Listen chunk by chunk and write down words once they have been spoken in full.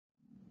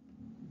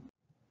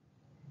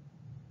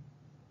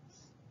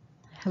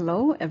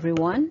Hello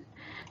everyone.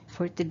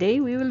 For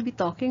today we will be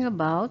talking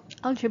about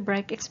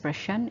algebraic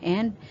expression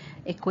and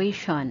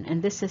equation,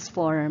 and this is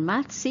for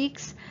Math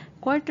 6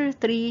 Quarter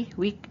 3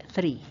 Week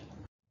 3.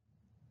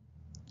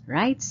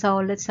 Right,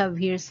 so let's have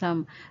here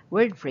some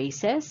word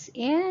phrases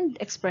and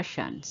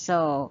expressions.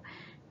 So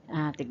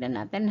tignan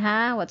natin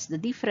ha, what's the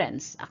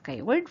difference?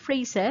 Okay, word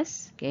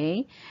phrases,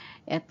 okay.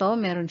 Ito,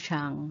 meron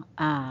siyang,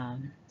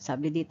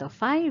 sabi dito,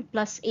 5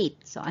 plus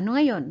 8. So, ano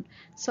ngayon?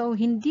 So,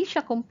 hindi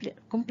siya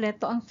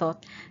kompleto ang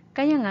thought.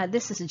 Kaya nga,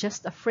 this is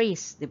just a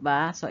phrase, di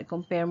ba? So,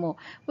 i-compare mo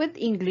with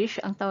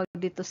English. Ang tawag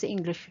dito sa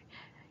English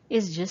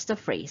is just a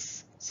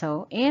phrase.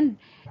 So,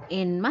 and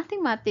in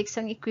mathematics,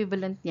 ang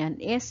equivalent niyan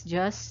is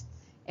just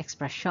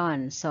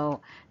expression.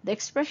 So, the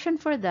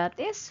expression for that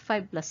is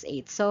 5 plus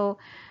 8.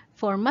 So,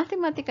 for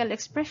mathematical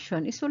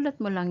expression, isulat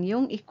mo lang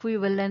yung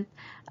equivalent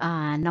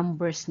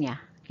numbers niya.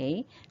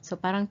 Okay? So,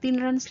 parang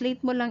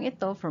tin-translate mo lang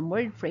ito from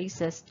word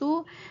phrases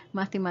to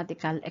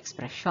mathematical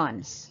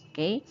expressions.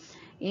 Okay?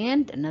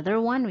 And another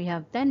one, we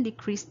have 10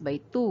 decreased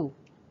by 2.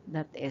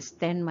 That is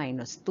 10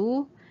 minus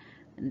 2.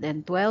 And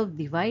then 12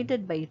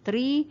 divided by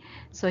 3.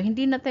 So,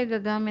 hindi na tayo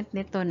gagamit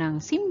nito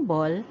ng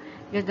symbol.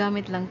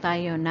 Gagamit lang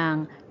tayo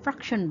ng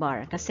fraction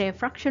bar. Kasi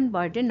fraction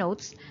bar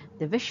denotes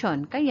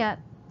division.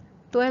 Kaya,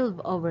 12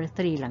 over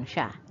 3 lang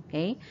siya.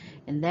 Okay?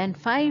 And then,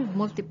 5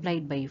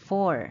 multiplied by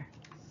 4.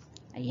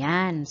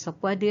 Ayan. So,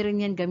 pwede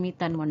rin yan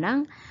gamitan mo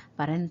ng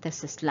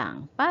parenthesis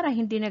lang para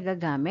hindi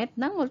nagagamit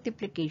ng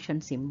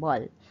multiplication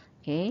symbol.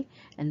 Okay?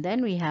 And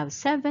then, we have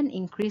 7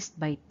 increased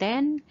by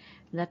 10.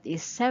 That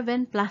is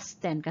 7 plus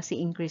 10 kasi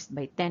increased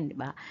by 10, di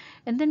ba?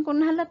 And then, kung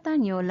nahalata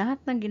nyo,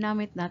 lahat ng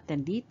ginamit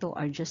natin dito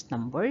are just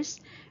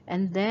numbers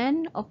and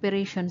then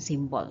operation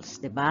symbols,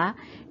 di ba?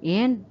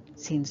 And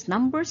since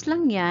numbers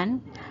lang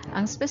yan,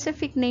 ang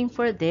specific name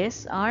for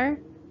this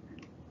are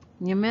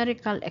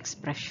numerical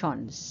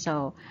expressions.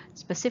 So,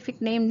 specific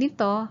name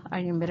nito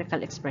are numerical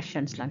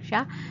expressions lang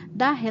siya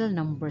dahil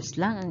numbers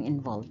lang ang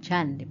involved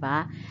dyan, di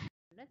ba?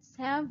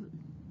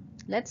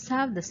 Let's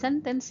have the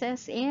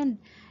sentences and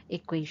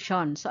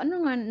equation. So,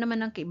 ano nga naman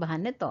ang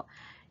kaibahan nito?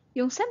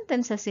 Yung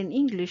sentences in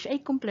English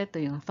ay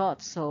kumpleto yung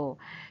thoughts. So,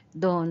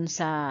 doon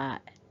sa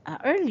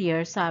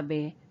earlier,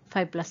 sabi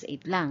 5 plus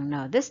 8 lang.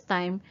 Now, this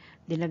time,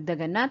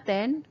 dinagdagan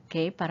natin,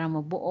 okay, para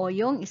mabuo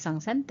yung isang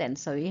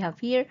sentence. So, we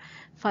have here,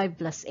 5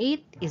 plus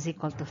 8 is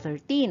equal to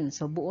 13.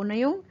 So, buo na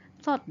yung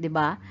thought, di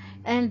ba?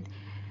 And,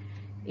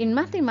 in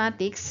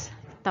mathematics,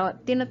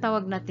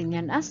 tinatawag natin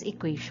yan as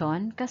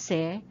equation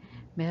kasi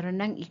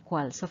meron ng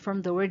equal. So,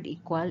 from the word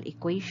equal,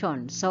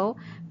 equation. So,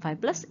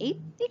 5 plus 8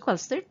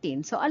 equals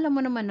 13. So, alam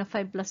mo naman na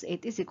 5 plus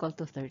 8 is equal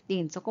to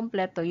 13. So,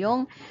 kompleto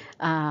yung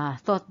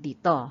thought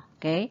dito.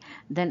 Okay?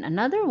 Then,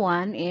 another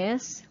one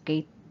is,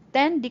 okay,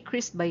 10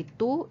 decreased by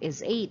 2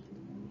 is 8.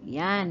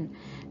 Yan.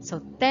 So,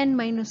 10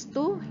 minus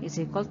 2 is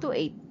equal to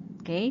 8.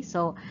 Okay?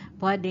 So,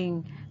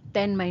 pwedeng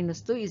 10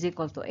 minus 2 is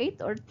equal to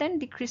 8 or 10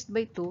 decreased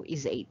by 2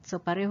 is 8. So,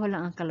 pareho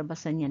lang ang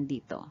kalabasan yan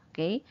dito.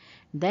 Okay?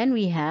 Then,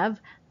 we have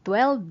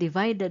 12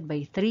 divided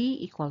by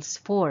 3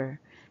 equals 4.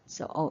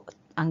 So,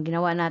 ang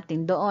ginawa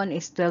natin doon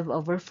is 12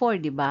 over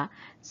 4, di ba?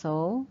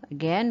 So,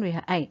 again,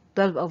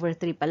 12 over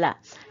 3 pala.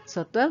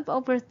 So, 12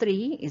 over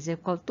 3 is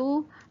equal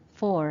to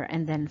 4.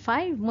 And then,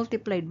 5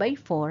 multiplied by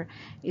 4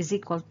 is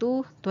equal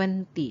to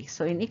 20.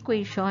 So, in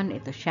equation,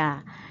 ito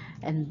siya.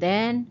 And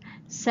then,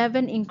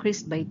 7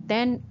 increased by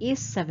 10 is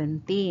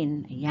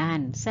 17.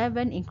 Ayan,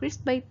 7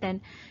 increased by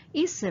 10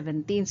 is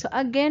 17. So,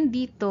 again,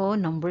 dito,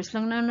 numbers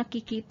lang na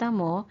nakikita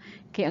mo.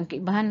 Kaya ang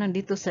kaibahan lang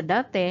dito sa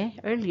dati,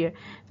 earlier,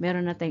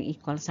 meron na tayong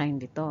equal sign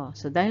dito.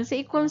 So, dahil sa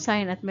equal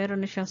sign at meron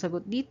na siyang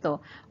sagot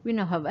dito, we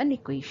now have an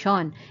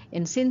equation.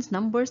 And since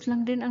numbers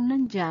lang din ang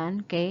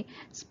nandyan, okay,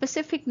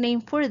 specific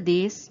name for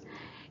this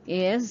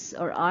is,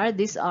 or are,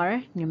 these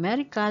are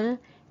numerical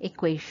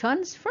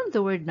equations from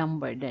the word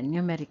number, then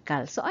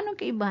numerical. So,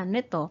 anong kaibahan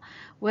nito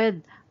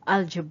with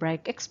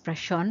algebraic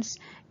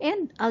expressions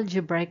and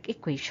algebraic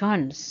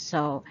equations?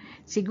 So,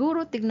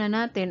 siguro tignan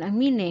natin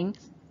ang meaning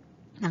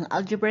ng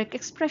algebraic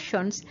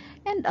expressions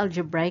and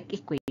algebraic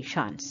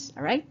equations.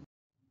 Alright?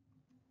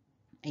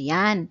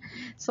 Ayan.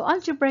 So,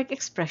 algebraic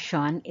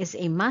expression is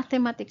a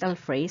mathematical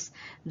phrase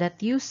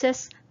that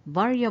uses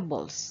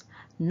variables,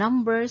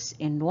 numbers,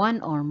 and one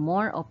or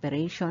more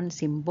operation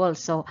symbols.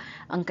 So,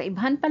 ang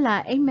kaibahan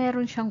pala ay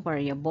meron siyang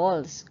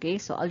variables. Okay?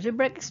 So,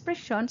 algebraic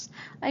expressions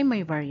ay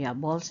may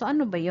variables. So,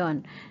 ano ba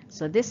yon?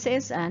 So, this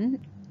is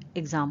an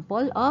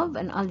example of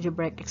an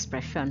algebraic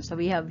expression. So,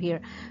 we have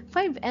here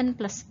 5n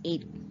plus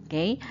 8.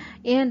 Okay?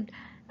 And,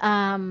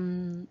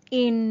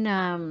 in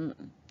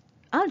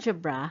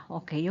algebra,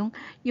 okay,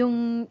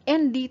 yung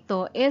n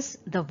dito is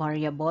the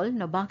variable.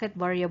 Na bakit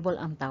variable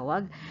ang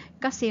tawag?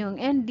 Kasi yung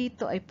n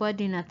dito ay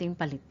pwede nating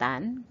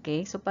palitan.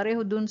 Okay? So,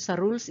 pareho dun sa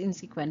rules in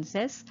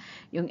sequences.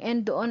 Yung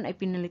n doon ay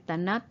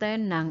pinalitan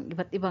natin ng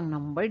iba't ibang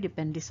number,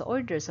 depende sa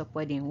order. So,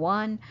 pwedeng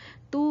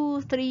 1,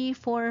 2, 3,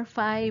 4,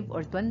 5,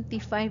 or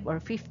 25,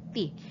 or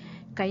 50.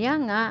 Kaya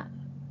nga,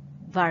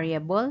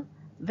 variable,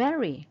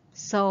 vary.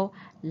 So,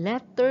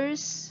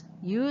 letters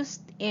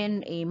used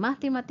in a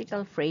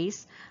mathematical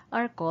phrase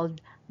are called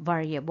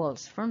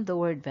variables from the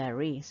word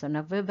vary. So,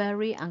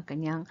 nagve-vary ang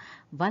kanyang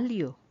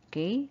value.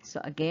 Okay?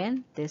 So,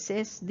 again, this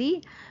is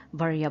the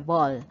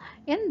variable.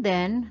 And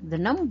then, the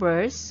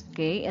numbers,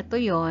 okay, ito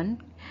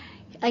yon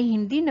ay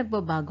hindi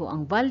nagbabago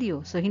ang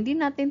value. So, hindi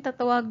natin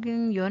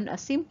tatawagin yon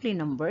as simply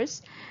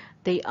numbers.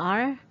 They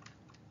are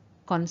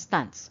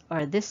constants,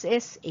 or this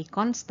is a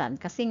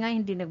constant kasi nga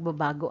hindi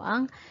nagbabago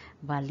ang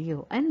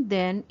value. And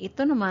then,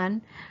 ito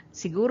naman,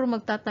 siguro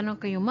magtatanong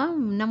kayo,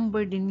 ma'am,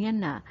 number din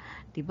yan na.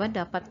 Diba,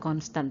 dapat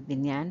constant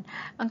din yan.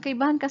 Ang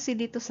kaibahan kasi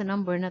dito sa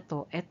number na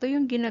to, ito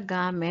yung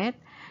ginagamit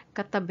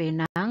katabi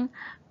ng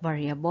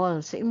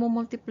variable. So,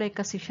 imumultiply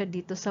kasi siya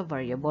dito sa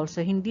variable.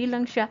 So, hindi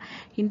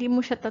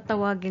mo siya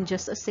tatawagin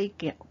just as a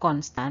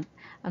constant.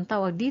 Ang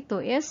tawag dito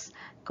is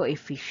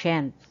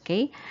coefficient.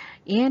 Okay?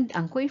 And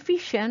ang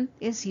coefficient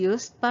is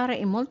used para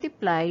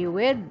i-multiply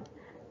with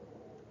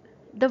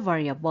the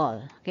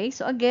variable. Okay?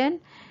 So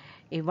again,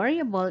 a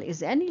variable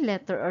is any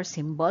letter or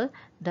symbol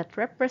that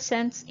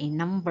represents a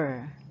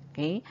number.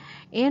 Okay?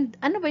 And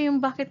ano ba yung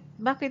bakit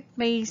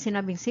may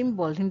sinabing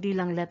symbol, hindi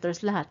lang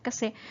letters lahat?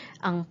 Kasi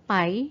ang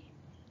pi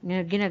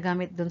na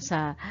ginagamit dun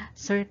sa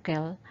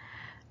circle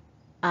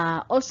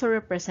also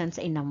represents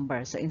a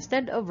number. So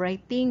instead of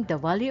writing the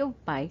value of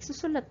pi,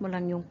 susulat mo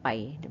lang yung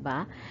pi, di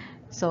ba?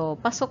 So,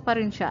 pasok pa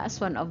rin siya as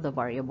one of the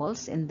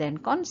variables. And then,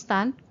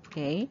 constant,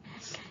 okay?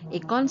 A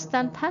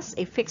constant has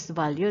a fixed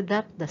value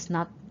that does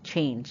not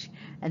change.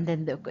 And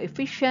then, the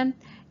coefficient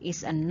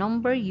is a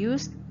number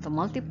used to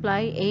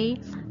multiply a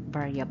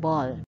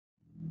variable.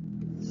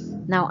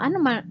 Now,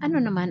 ano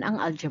naman ang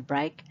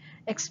algebraic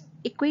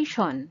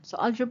equation? So,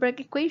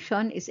 algebraic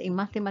equation is a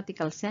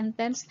mathematical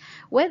sentence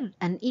with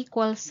an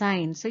equal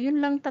sign. So, yun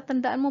lang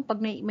tatandaan mo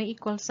pag may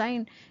equal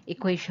sign,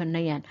 equation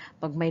na yan.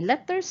 Pag may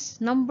letters,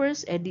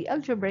 numbers, the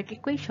algebraic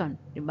equation,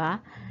 di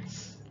ba?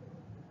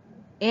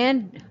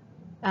 And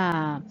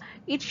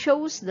it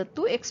shows the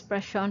two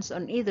expressions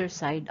on either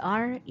side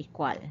are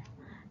equal.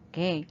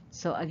 Okay,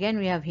 so again,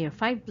 we have here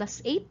 5 plus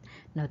 8.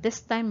 Now,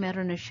 this time,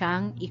 meron na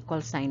siyang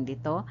equal sign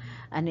dito.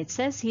 And it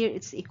says here,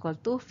 it's equal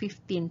to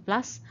 15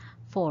 plus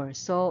 4.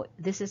 So,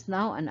 this is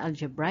now an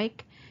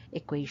algebraic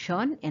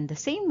equation. And the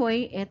same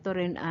way, ito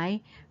rin ay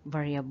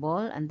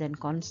variable. And then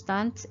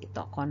constants,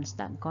 ito,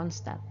 constant.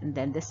 And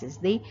then this is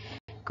the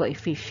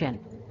coefficient.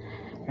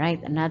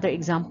 Right, another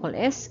example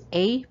is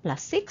a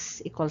plus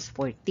 6 equals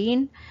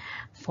 14.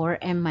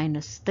 4m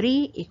minus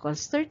 3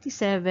 equals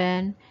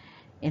 37.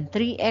 And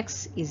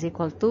 3x is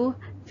equal to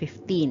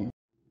 15.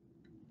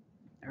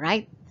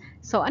 Right?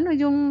 So, ano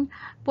yung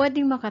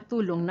pwedeng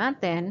makatulong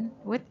natin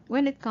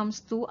when it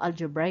comes to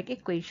algebraic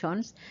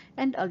equations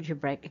and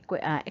algebraic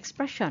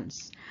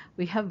expressions?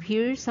 We have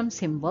here some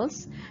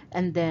symbols,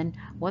 and then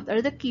what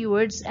are the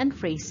keywords and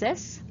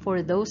phrases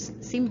for those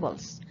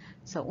symbols?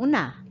 So,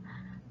 una,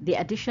 the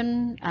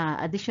addition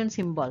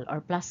symbol or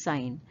plus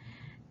sign.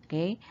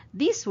 Okay?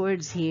 These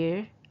words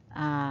here,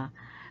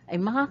 ay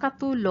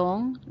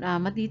makakatulong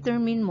na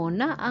ma-determine mo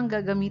na ang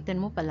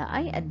gagamitin mo pala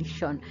ay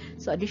addition.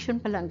 So,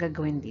 addition pala ang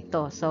gagawin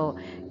dito. So,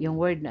 yung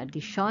word na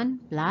addition,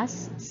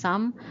 plus,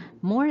 sum,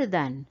 more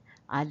than,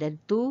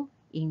 added to,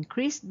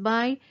 increased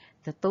by,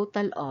 the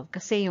total of.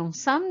 Kasi yung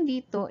sum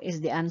dito is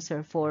the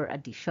answer for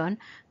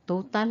addition,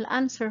 total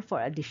answer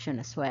for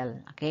addition as well.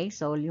 Okay?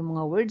 So, yung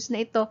mga words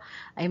na ito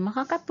ay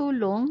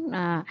makakatulong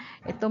na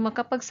ito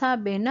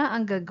makapagsabi na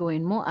ang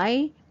gagawin mo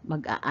ay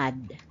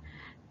mag-a-add.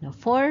 Now,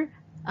 for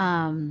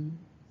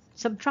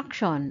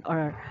subtraction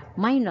or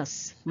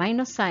minus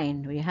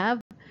sign, we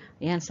have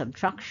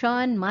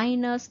subtraction,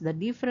 minus, the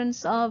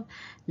difference of,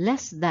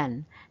 less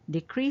than,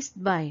 decreased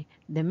by,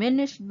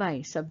 diminished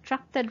by,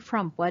 subtracted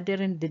from, pwede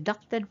rin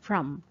deducted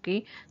from.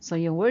 Okay? So,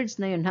 yung words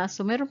na yun ha.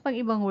 So, meron pang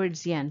ibang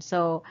words yan.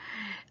 So,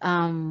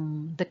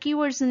 the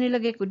keywords na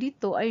nilagay ko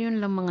dito ay yun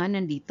lang mga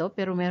nandito,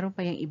 pero meron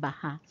pa yung iba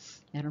ha.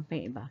 Meron pa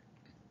yung iba.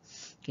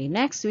 Okay,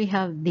 next we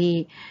have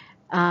the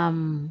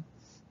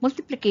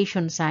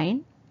multiplication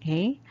sign.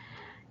 Okay,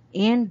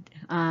 and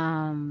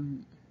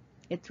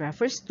it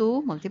refers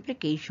to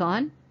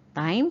multiplication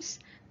times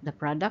the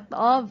product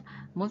of,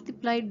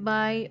 multiplied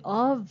by,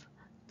 of,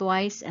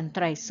 twice, and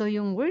thrice. So,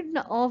 yung word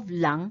na of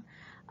lang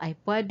ay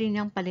pwede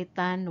niyang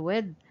palitan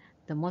with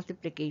the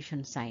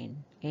multiplication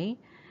sign. Okay,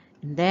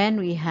 and then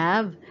we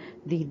have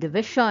the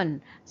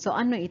division. So,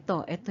 ano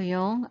ito? Ito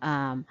yung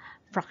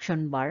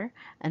fraction bar.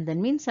 And then,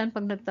 minsan,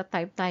 pag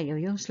nagta-type tayo,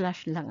 yung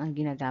slash lang ang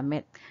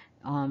ginagamit.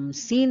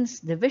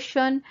 Since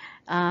division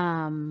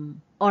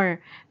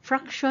or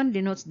fraction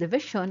denotes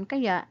division,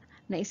 kaya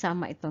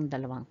naisama itong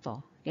dalawang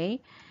to.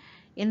 Okay?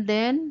 And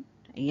then,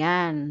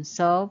 ayan.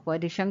 So,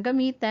 pwede siyang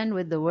gamitan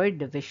with the word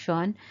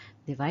division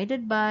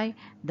divided by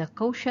the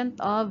quotient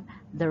of,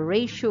 the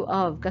ratio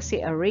of.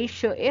 Kasi a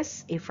ratio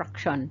is a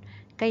fraction.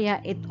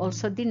 Kaya it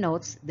also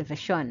denotes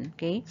division.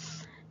 Okay?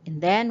 And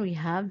then, we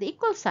have the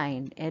equal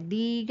sign.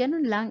 Di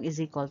ganun lang,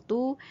 is equal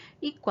to,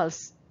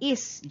 equals,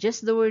 is.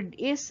 Just the word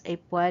is ay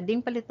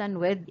pwedeng palitan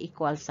with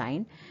equal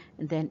sign.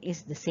 And then,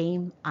 is the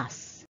same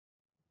as.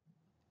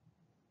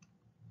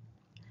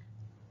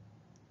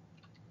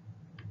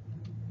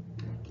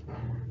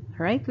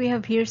 right? We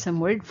have here some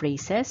word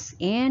phrases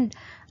and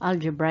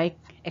algebraic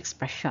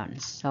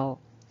expressions. So,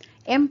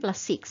 m plus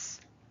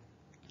 6.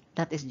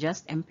 That is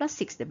just m plus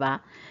 6,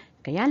 diba?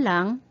 Kaya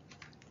lang,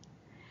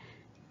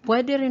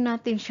 pwede rin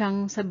natin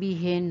siyang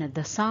sabihin na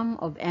the sum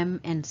of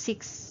m and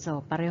 6.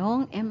 So,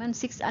 parehong m and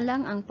 6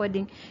 lang ang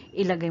pwedeng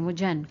ilagay mo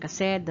dyan.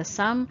 Kasi the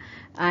sum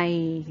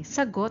ay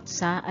sagot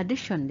sa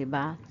addition, di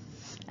ba?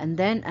 And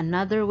then,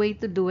 another way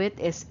to do it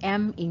is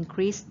m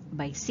increased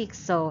by 6.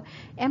 So,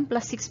 m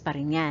plus 6 pa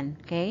rin yan.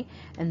 Okay?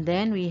 And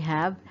then, we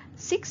have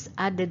 6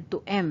 added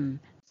to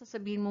m.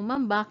 Sasabihin mo,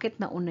 ma'am,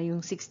 bakit nauna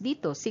yung 6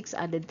 dito? 6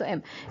 added to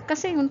m.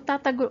 Kasi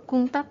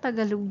kung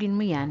tatagalugin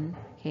mo yan,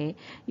 okay,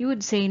 you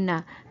would say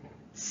na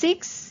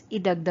 6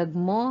 idagdag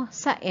mo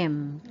sa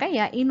m.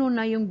 Kaya,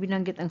 inuna yung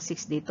binanggit ang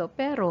 6 dito.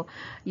 Pero,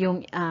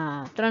 yung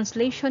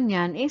translation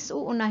niyan is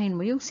uunahin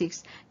mo yung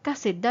 6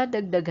 kasi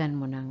dadagdagan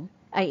mo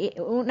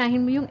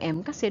uunahin mo yung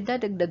m kasi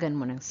dadagdagan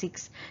mo ng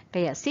 6.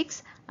 Kaya,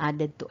 6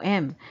 added to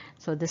m.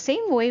 So, the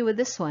same way with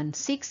this one,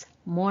 6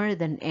 more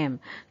than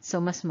m. So,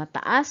 mas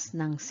mataas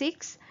ng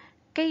 6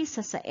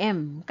 kaysa sa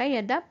m.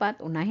 Kaya, dapat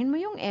unahin mo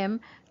yung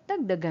m,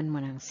 dagdagan mo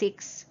ng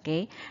 6.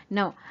 Okay?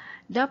 Now,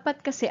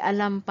 dapat kasi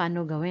alam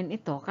paano gawin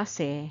ito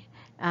kasi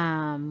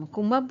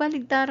kung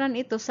mabaligtaran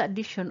ito sa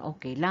addition,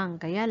 okay lang.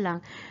 Kaya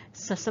lang,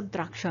 sa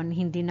subtraction,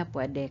 hindi na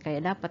pwede.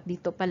 Kaya dapat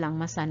dito pa lang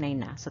masanay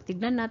na. So,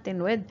 tignan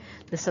natin with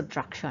the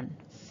subtraction.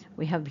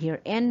 We have here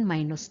n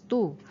minus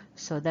 2.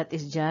 So, that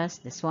is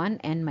just this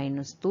one, n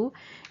minus 2.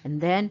 And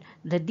then,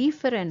 the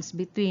difference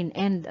between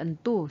n and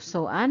 2.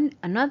 So,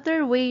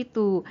 another way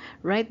to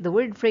write the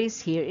word phrase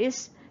here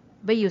is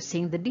by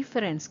using the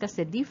difference.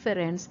 Kasi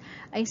difference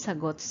ay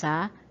sagot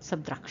sa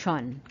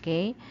subtraction.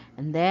 Okay?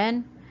 And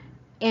then,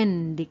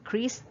 n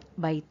decreased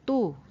by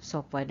 2.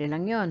 So, pwede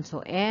lang yon. So,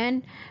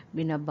 n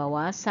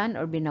binabawasan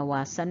or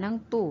binawasan ng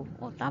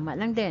 2. O, tama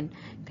lang din.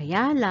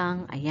 Kaya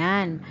lang,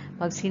 ayan,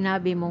 pag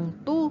sinabi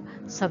mong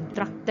 2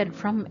 subtracted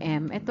from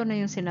m, ito na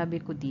yung sinabi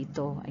ko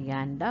dito.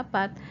 Ayan,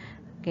 dapat,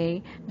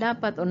 okay,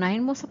 dapat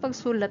unahin mo sa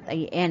pagsulat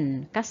ay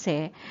n.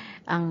 Kasi,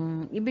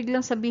 ang ibig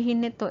lang sabihin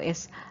nito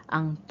is,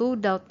 ang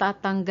 2 daw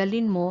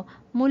tatanggalin mo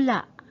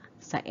mula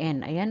sa n.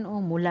 Ayan o,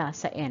 mula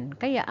sa n.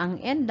 Kaya, ang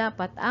n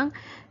dapat ang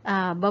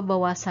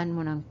babawasan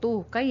mo ng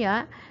 2.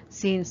 Kaya,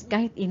 since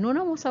kahit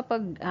inuna mo sa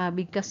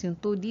pagbigkas yung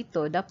 2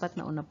 dito, dapat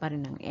nauna pa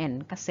rin ang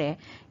n. Kasi,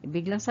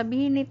 ibig lang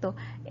sabihin nito,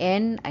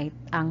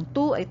 ang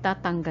 2 ay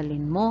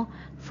tatanggalin mo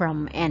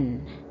from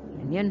n.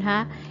 Yun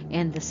ha.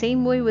 And the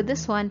same way with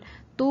this one,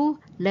 2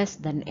 less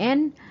than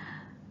n,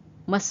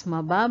 mas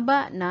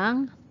mababa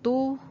ng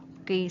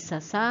 2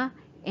 kaysa sa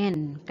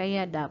n.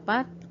 Kaya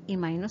dapat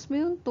i-minus mo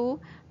yung 2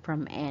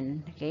 from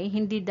n. Okay?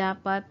 Hindi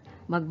dapat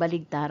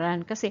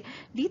magbaligtaran. Kasi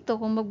dito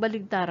kung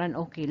magbaligtaran,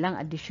 okay lang,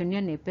 addition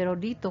yan eh. Pero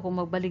dito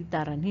kung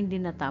magbaligtaran, hindi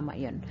na tama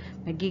yun.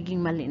 Magiging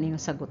mali na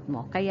yung sagot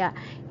mo. Kaya,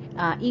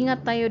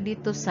 ingat tayo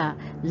dito sa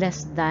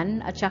less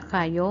than at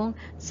saka yung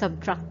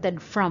subtracted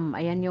from.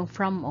 Ayan yung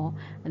from o.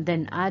 And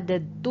then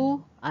added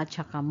to at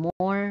saka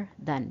more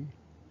than.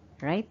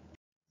 Right?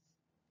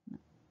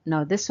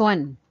 Now, this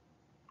one.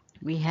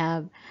 We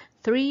have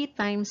 3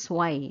 times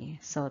y.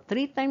 So,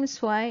 3 times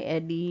y,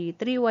 edi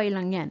 3y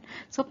lang yan.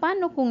 So,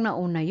 paano kung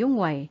nauna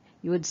yung y?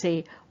 You would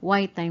say,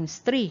 y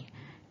times 3.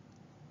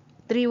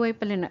 3y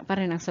pa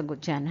rin ang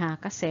sagot dyan, ha?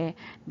 Kasi,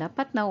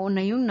 dapat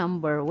nauna yung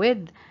number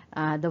with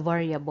the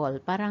variable.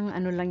 Parang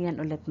ano lang yan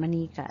ulit,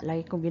 manika.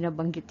 Lagi kong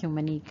binabanggit yung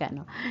manika,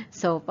 no?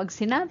 So, pag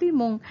sinabi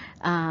mong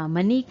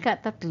manika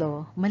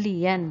 3,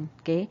 mali yan,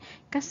 okay?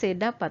 Kasi,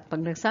 dapat,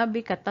 pag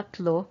nagsabi ka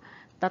 3,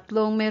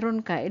 tatlong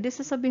meron ka, edi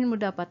sasabihin mo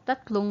dapat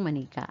tatlong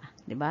manika.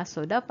 Diba?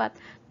 So, dapat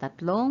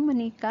tatlong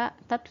manika,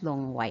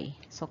 tatlong y.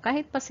 So,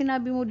 kahit pa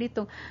sinabi mo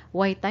dito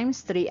y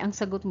times 3, ang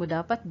sagot mo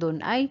dapat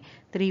doon ay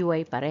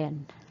 3y pa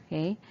rin.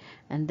 Okay?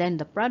 And then,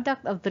 the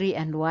product of 3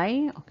 and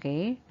y,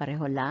 okay,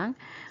 pareho lang.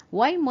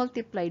 Y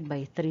multiplied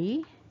by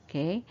 3,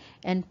 okay?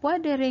 And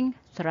pwede ring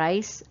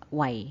thrice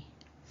y.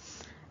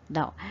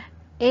 Now,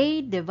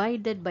 a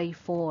divided by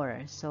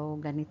 4. So,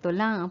 ganito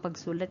lang ang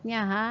pagsulat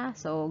niya, ha?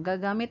 So,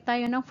 gagamit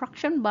tayo ng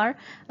fraction bar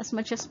as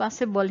much as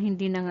possible.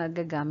 Hindi na nga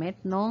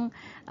gagamit ng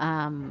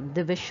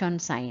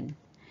division sign.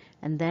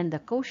 And then,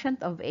 the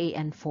quotient of a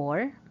and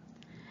 4.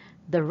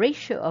 The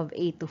ratio of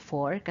a to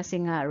 4.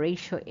 Kasi nga,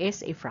 ratio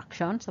is a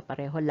fraction. So,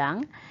 pareho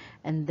lang.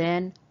 And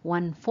then,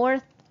 1/4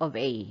 of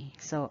a.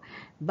 So,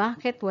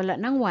 bakit wala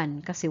ng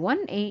 1? Kasi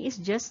 1a is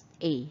just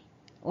a.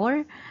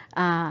 Or,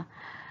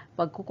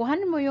 pag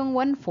kukuhanin mo yung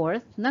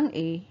 1/4 ng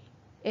a,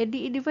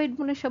 i-divide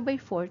mo na siya by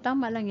 4.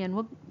 Tama lang yan.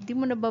 Di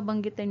mo na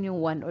babanggitin yung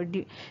 1 or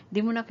di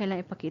mo na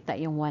kailangan ipakita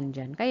yung 1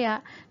 dyan.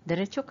 Kaya,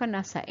 diretso ka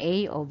na sa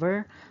a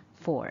over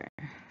 4.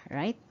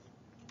 Right?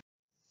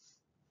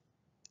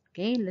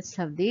 Okay, let's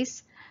have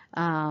these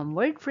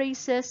word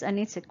phrases and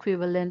its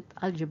equivalent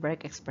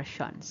algebraic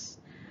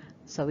expressions.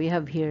 So, we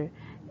have here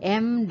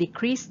m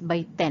decreased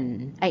by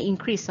 10.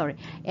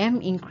 M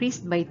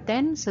increased by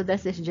 10. So,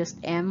 that is just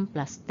m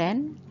plus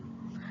 10.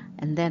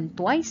 And then,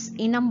 twice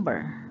a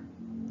number.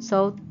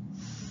 So,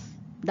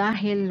 2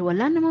 dahil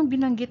wala namang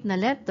binanggit na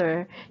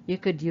letter,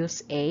 you could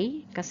use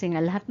A kasi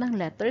nga lahat ng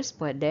letters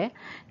pwede.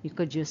 You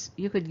could use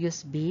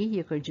B,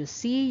 you could use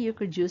C, you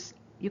could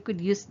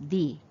use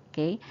D.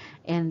 Okay?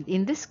 And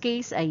in this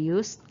case, I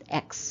used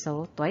X.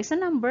 So twice a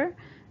number,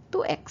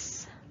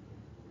 2X.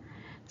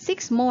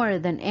 6 more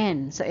than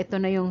N. So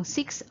ito na yung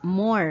 6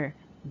 more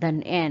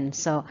than N.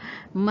 So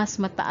mas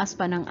mataas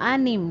pa ng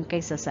 6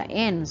 kaysa sa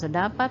N. So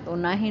dapat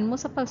unahin mo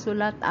sa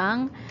pagsulat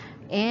ang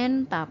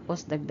N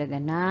tapos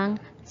dagdagan ng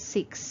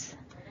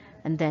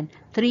 6. And then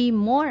 3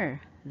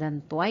 more than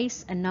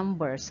twice a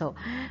number. So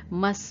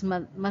mas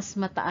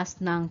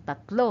mataas ng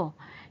 3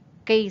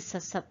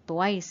 kaysa sa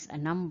twice a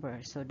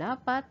number. So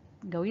dapat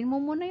gawin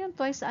mo muna yung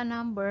twice a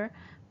number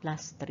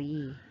plus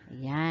 3.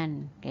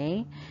 Ayan.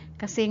 Okay?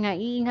 Kasi nga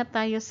iingat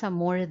tayo sa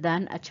more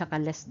than at saka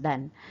less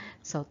than.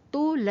 So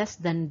 2 less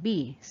than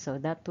B. So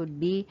that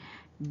would be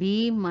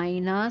B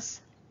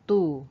minus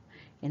 2.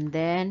 And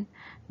then,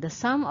 the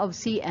sum of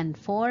C and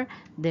 4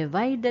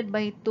 divided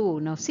by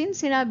 2. Now,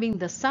 since sinabing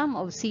the sum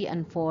of C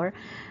and 4,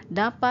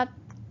 dapat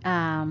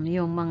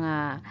yung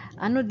mga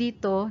ano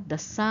dito,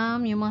 the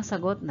sum, yung mga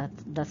sagot,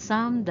 the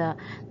sum,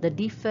 the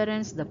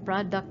difference, the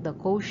product, the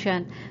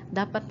quotient,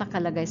 dapat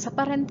nakalagay sa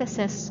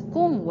parentheses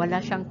kung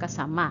wala siyang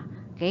kasama.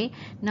 Okay?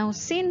 Now,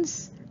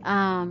 since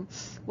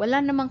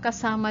wala namang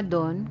kasama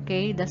doon,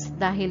 okay,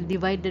 dahil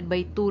divided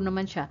by 2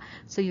 naman siya,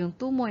 so yung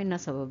 2 mo ay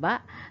nasa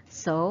baba,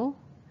 so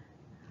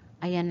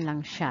ayan lang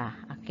siya.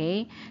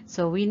 Okay?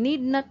 So, we need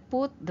not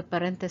put the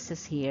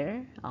parentheses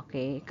here.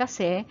 Okay?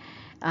 Kasi,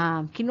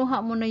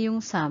 kinuha mo na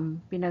yung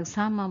sum,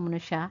 pinagsama mo na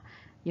siya,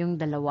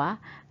 yung dalawa,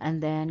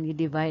 and then you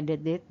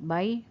divided it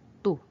by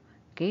 2.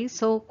 Okay?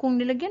 So, kung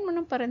nilagyan mo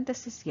ng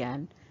parentheses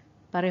yan,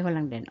 pareho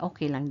lang din.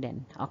 Okay lang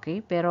din. Okay?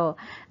 Pero,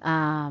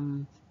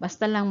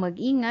 basta lang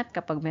mag-ingat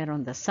kapag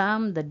meron the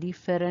sum, the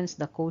difference,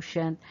 the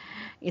quotient,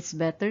 it's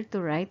better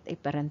to write a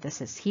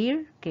parenthesis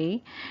here.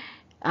 Okay?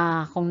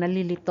 Kung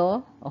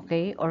nalilito,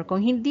 okay? Or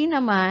kung hindi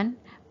naman,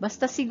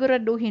 basta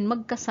siguraduhin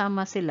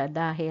magkasama sila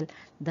dahil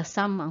the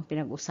sum ang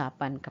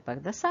pinag-usapan.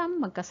 Kapag the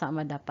sum,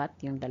 magkasama dapat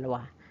yung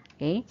dalawa.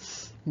 Okay?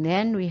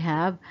 Then we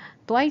have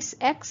twice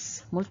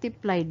x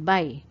multiplied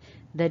by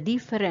the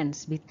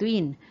difference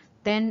between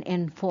 10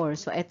 and 4.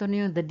 So, ito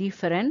na yung the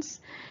difference.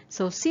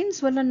 So,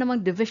 since wala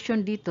namang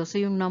division dito, so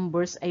yung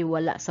numbers ay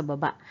wala sa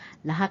baba.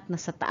 Lahat na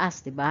sa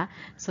taas, diba?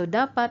 So,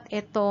 dapat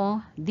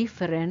ito,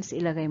 difference,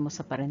 ilagay mo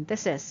sa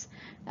parentheses.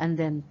 And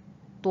then,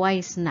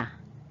 twice na.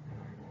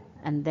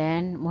 And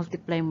then,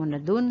 multiply mo na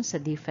dun sa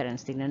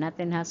difference. Tingnan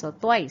natin ha. So,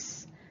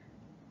 twice.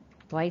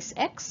 Twice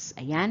x,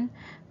 ayan,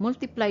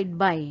 multiplied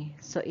by.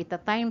 So,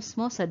 ita-times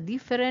mo sa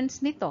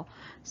difference nito.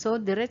 So,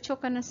 diretso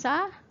ka na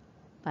sa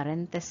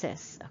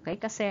parentheses. Okay?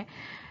 Kasi,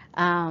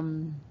 a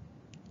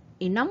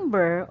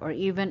number or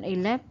even a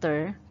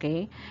letter,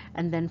 okay,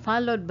 and then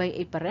followed by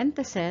a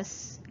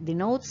parentheses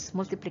denotes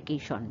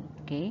multiplication.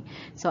 Okay?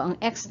 So, ang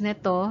x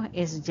nito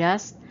is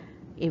just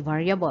a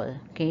variable.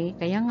 Okay?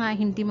 Kaya nga,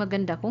 hindi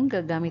maganda kung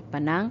gagamit pa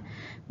ng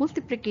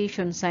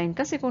multiplication sign.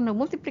 Kasi kung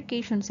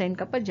nag-multiplication sign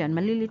ka pa dyan,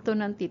 malilito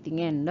ng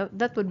titingin.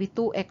 That would be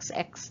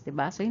 2xx,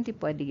 diba? So, hindi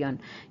pwede yon.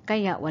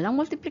 Kaya, walang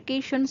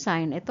multiplication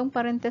sign. Itong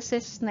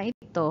parentheses na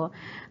ito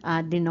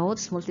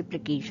denotes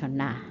multiplication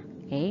na.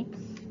 Okay?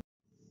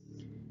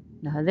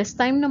 Now, this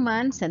time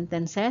naman,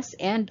 sentences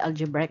and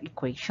algebraic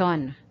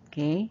equation.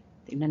 Okay?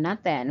 Tignan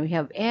natin. We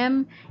have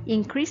m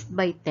increased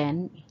by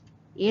 10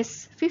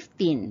 is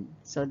 15.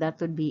 So, that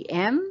would be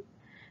m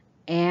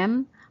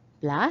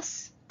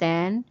plus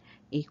 10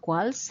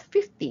 equals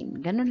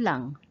 15. Ganun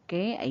lang.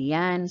 Okay?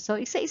 Ayan. So,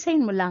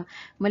 isa-isahin mo lang.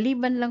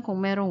 Maliban lang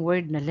kung merong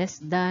word na less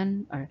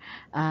than or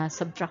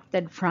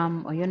subtracted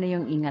from, o yun na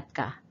yung ingat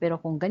ka. Pero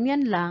kung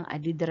ganyan lang,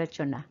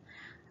 didiretso na.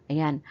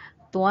 Ayan.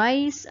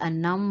 Twice a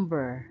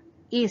number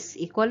is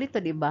equal ito,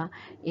 diba?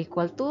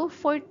 Equal to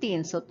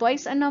 14. So,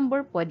 twice a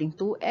number, pwedeng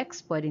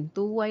 2x, pwedeng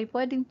 2y,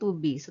 pwedeng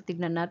 2b. So,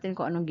 tignan natin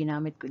kung anong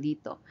ginamit ko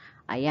dito.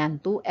 Ayan,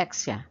 2x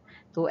siya.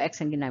 2x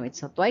ang ginamit.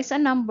 So, twice a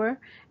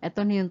number, ito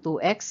na yung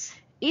 2x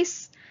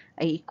is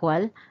ay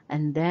equal,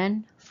 and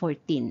then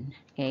 14.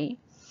 Okay?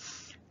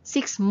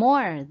 6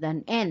 more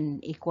than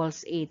n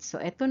equals 8. So,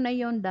 ito na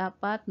yon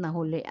dapat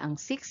nahuli ang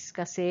 6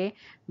 kasi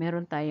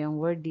meron tayong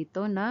word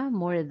dito na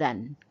more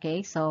than.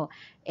 Okay? So,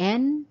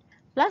 n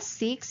plus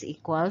 6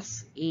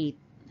 equals 8.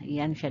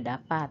 Ayan siya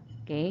dapat.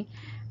 Okay?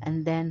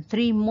 And then,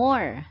 3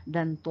 more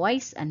than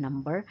twice a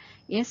number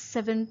is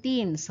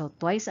 17. So,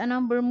 twice a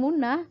number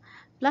muna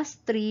plus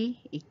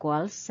 3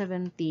 equals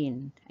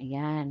 17.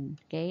 Ayan.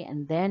 Okay?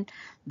 And then,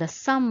 the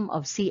sum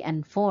of C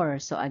and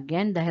 4. So,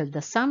 again, dahil the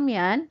sum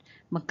yan,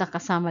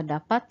 magkakasama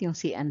dapat yung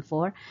C and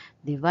 4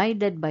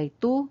 divided by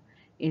 2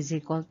 is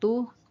equal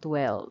to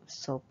 12.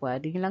 So,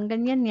 pwede lang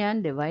ganyan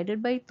yan.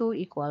 Divided by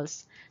 2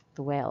 equals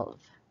 12.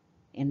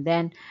 And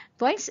then,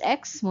 twice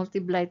x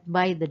multiplied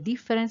by the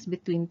difference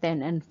between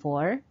 10 and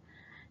 4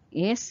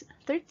 is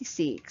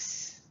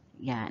 36.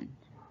 Yan.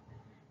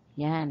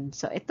 Yan.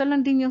 So, ito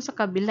lang din yung sa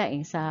kabila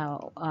sa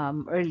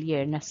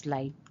earlier na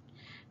slide.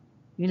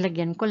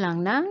 Nilagyan ko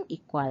lang ng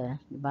equal.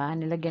 Diba?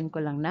 Nilagyan ko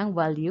lang ng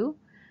value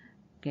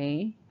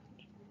Okay?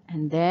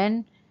 And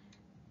then,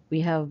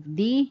 we have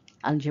the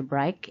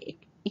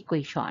algebraic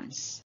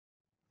equations.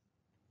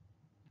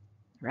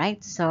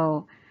 Right?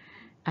 So,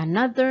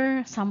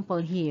 another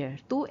sample here,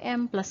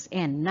 2m plus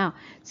n. Now,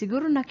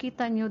 siguro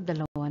nakita nyo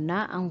dalawa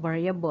na ang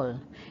variable.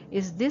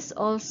 Is this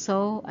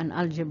also an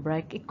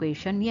algebraic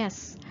equation?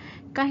 Yes.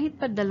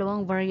 Kahit pa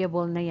dalawang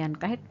variable na yan,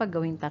 kahit pa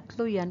gawing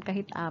tatlo yan,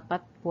 kahit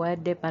apat,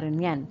 pwede pa rin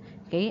yan.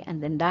 Okay?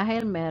 And then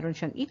dahil meron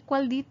siyang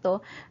equal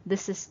dito,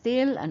 this is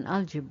still an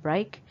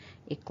algebraic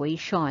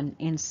equation.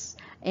 And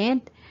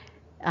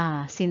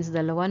since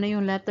dalawa na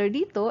yung letter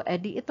dito,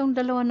 edi itong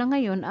dalawa na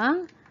ngayon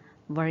ang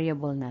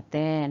variable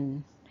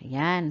natin.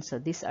 Ayan. So,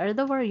 these are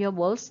the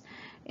variables.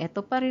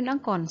 Ito pa rin ang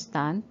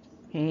constant.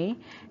 Okay?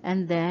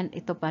 And then,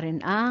 ito pa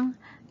rin ang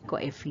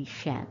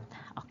coefficient.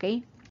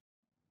 Okay?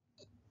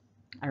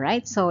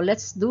 Alright. So,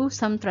 let's do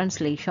some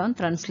translation.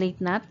 Translate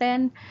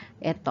natin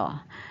ito.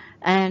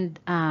 And,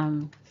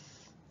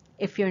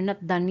 if you're not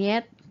done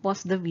yet,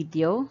 pause the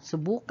video.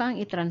 Subukang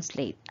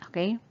i-translate.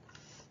 Okay?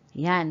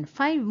 Yan.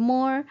 5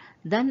 more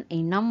than a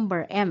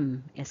number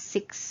m is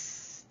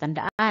 6.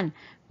 Tandaan,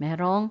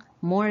 merong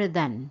more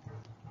than.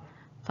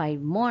 5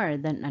 more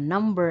than a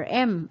number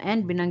m.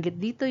 And binanggit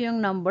dito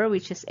yung number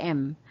which is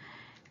m.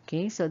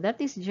 Okay, so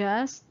that is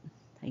just,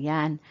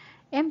 ayan,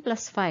 m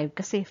plus 5.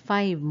 Kasi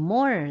 5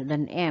 more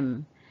than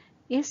m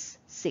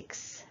is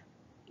 6.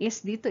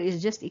 Is dito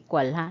is just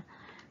equal, ha?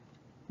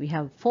 We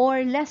have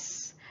 4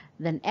 less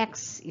than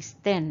x is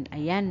 10.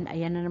 Ayan,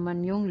 ayan na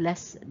naman yung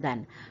less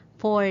than.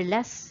 4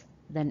 less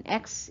than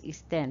x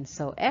is 10.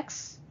 So,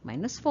 x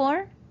minus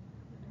 4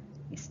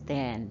 is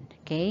 10.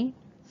 Okay?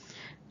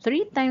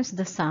 3 times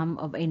the sum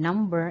of a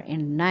number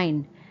and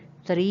 9.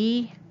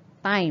 3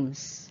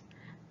 times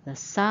the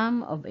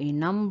sum of a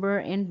number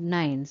and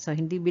 9. So,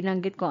 hindi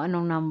binanggit kung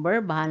anong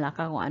number. Bahala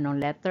ka kung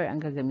anong letter ang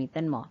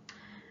gagamitin mo.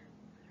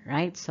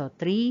 Right? So,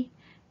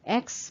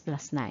 3x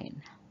plus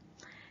 9.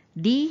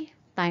 D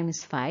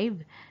times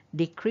 5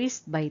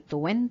 decreased by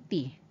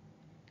 20.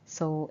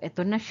 So,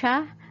 ito na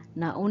siya.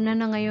 Nauna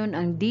na ngayon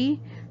ang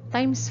D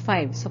times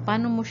 5. So,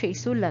 paano mo siya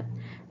isulat?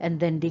 And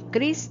then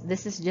decrease,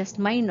 this is just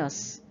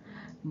minus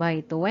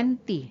by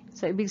 20.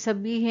 So, ibig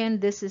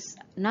sabihin, this is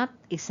not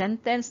a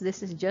sentence.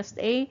 This is just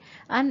an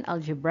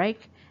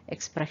algebraic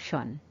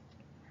expression.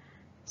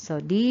 So,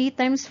 D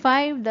times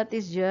 5, that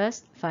is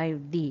just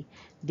 5D.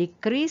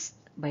 Decreased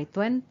by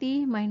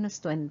 20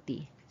 minus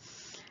 20.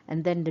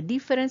 And then the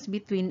difference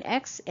between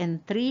x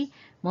and 3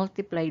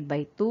 multiplied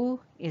by 2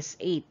 is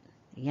 8.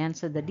 Ayan,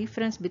 so the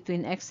difference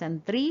between x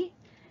and 3,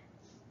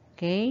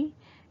 okay,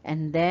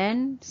 and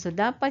then, so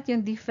dapat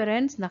yung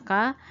difference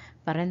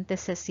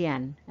naka-parenthesis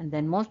yan, and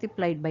then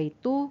multiplied by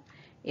 2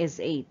 is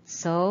 8.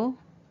 So,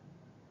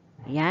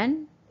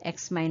 ayan,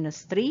 x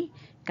minus 3,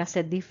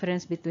 kasi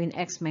difference between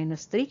x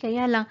minus 3,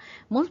 kaya lang,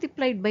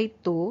 multiplied by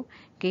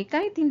 2, okay,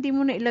 kahit hindi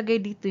mo na ilagay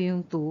dito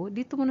yung 2,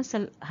 dito mo na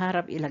sa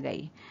harap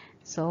ilagay.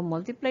 So,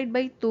 multiplied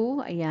by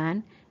 2,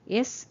 ayan,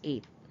 is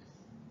 8.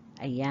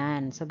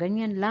 Ayan. So,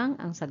 ganyan lang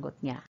ang sagot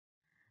niya.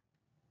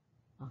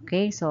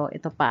 Okay. So,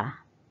 ito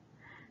pa.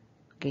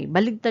 Okay.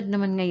 Baligtad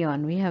naman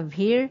ngayon. We have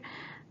here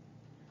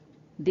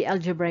the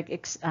algebraic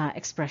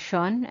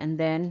expression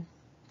and then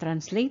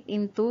translate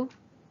into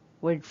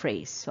word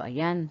phrase. So,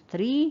 ayan.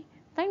 3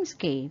 times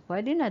k.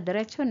 Pwede na.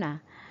 Diretso na.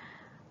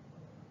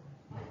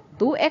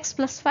 2x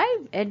plus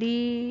 5.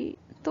 Edi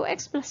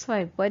 2x plus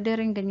 5.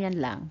 Pwede rin ganyan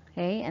lang.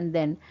 Okay. And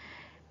then,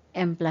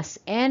 m plus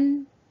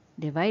n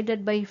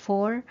divided by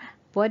 4.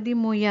 Pwede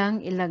mo yang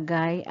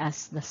ilagay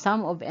as the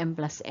sum of m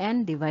plus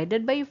n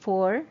divided by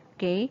 4.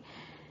 Okay?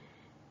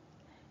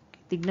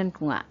 Tignan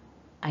ko nga.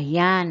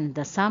 Ayan,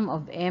 the sum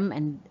of m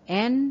and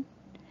n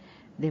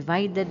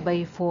divided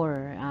by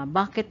 4.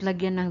 Bakit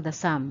lagyan ng the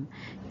sum?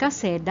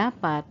 Kasi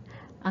dapat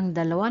ang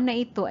dalawa na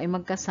ito ay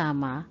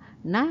magkasama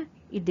na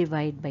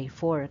i-divide by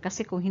 4.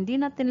 Kasi kung hindi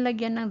natin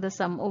lagyan ng the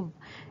sum of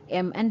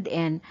m and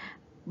n,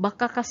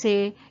 baka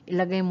kasi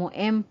ilagay mo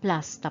m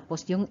plus,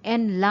 tapos yung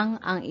n lang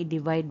ang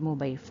i-divide mo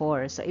by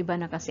 4. So, iba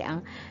na kasi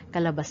ang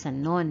kalabasan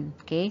nun.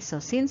 Okay?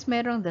 So, since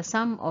merong the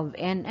sum of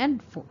n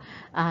and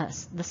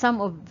the sum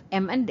of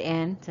m and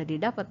n, so di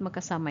dapat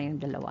magkasama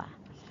yung dalawa.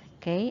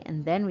 Okay?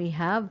 And then, we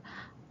have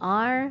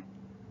r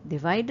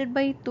divided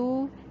by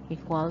 2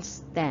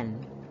 equals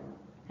 10.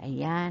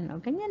 Ayan.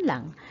 O, ganyan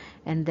lang.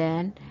 And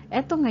then,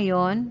 eto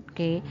ngayon,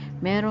 okay,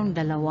 merong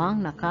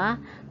dalawang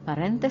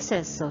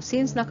naka-parenthesis. So,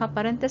 since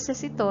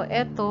naka-parenthesis ito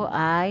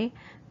ay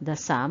the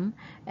sum.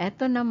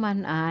 Eto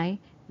naman ay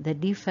the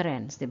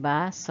difference.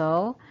 Diba?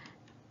 So,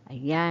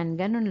 ayan,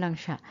 ganun lang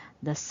siya.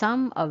 The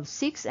sum of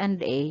 6 and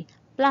A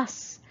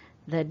plus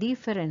the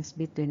difference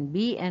between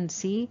B and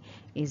C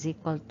is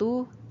equal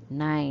to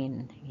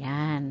 9.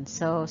 Yan.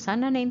 So,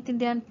 sana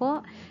naintindihan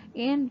po.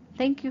 And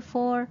thank you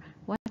for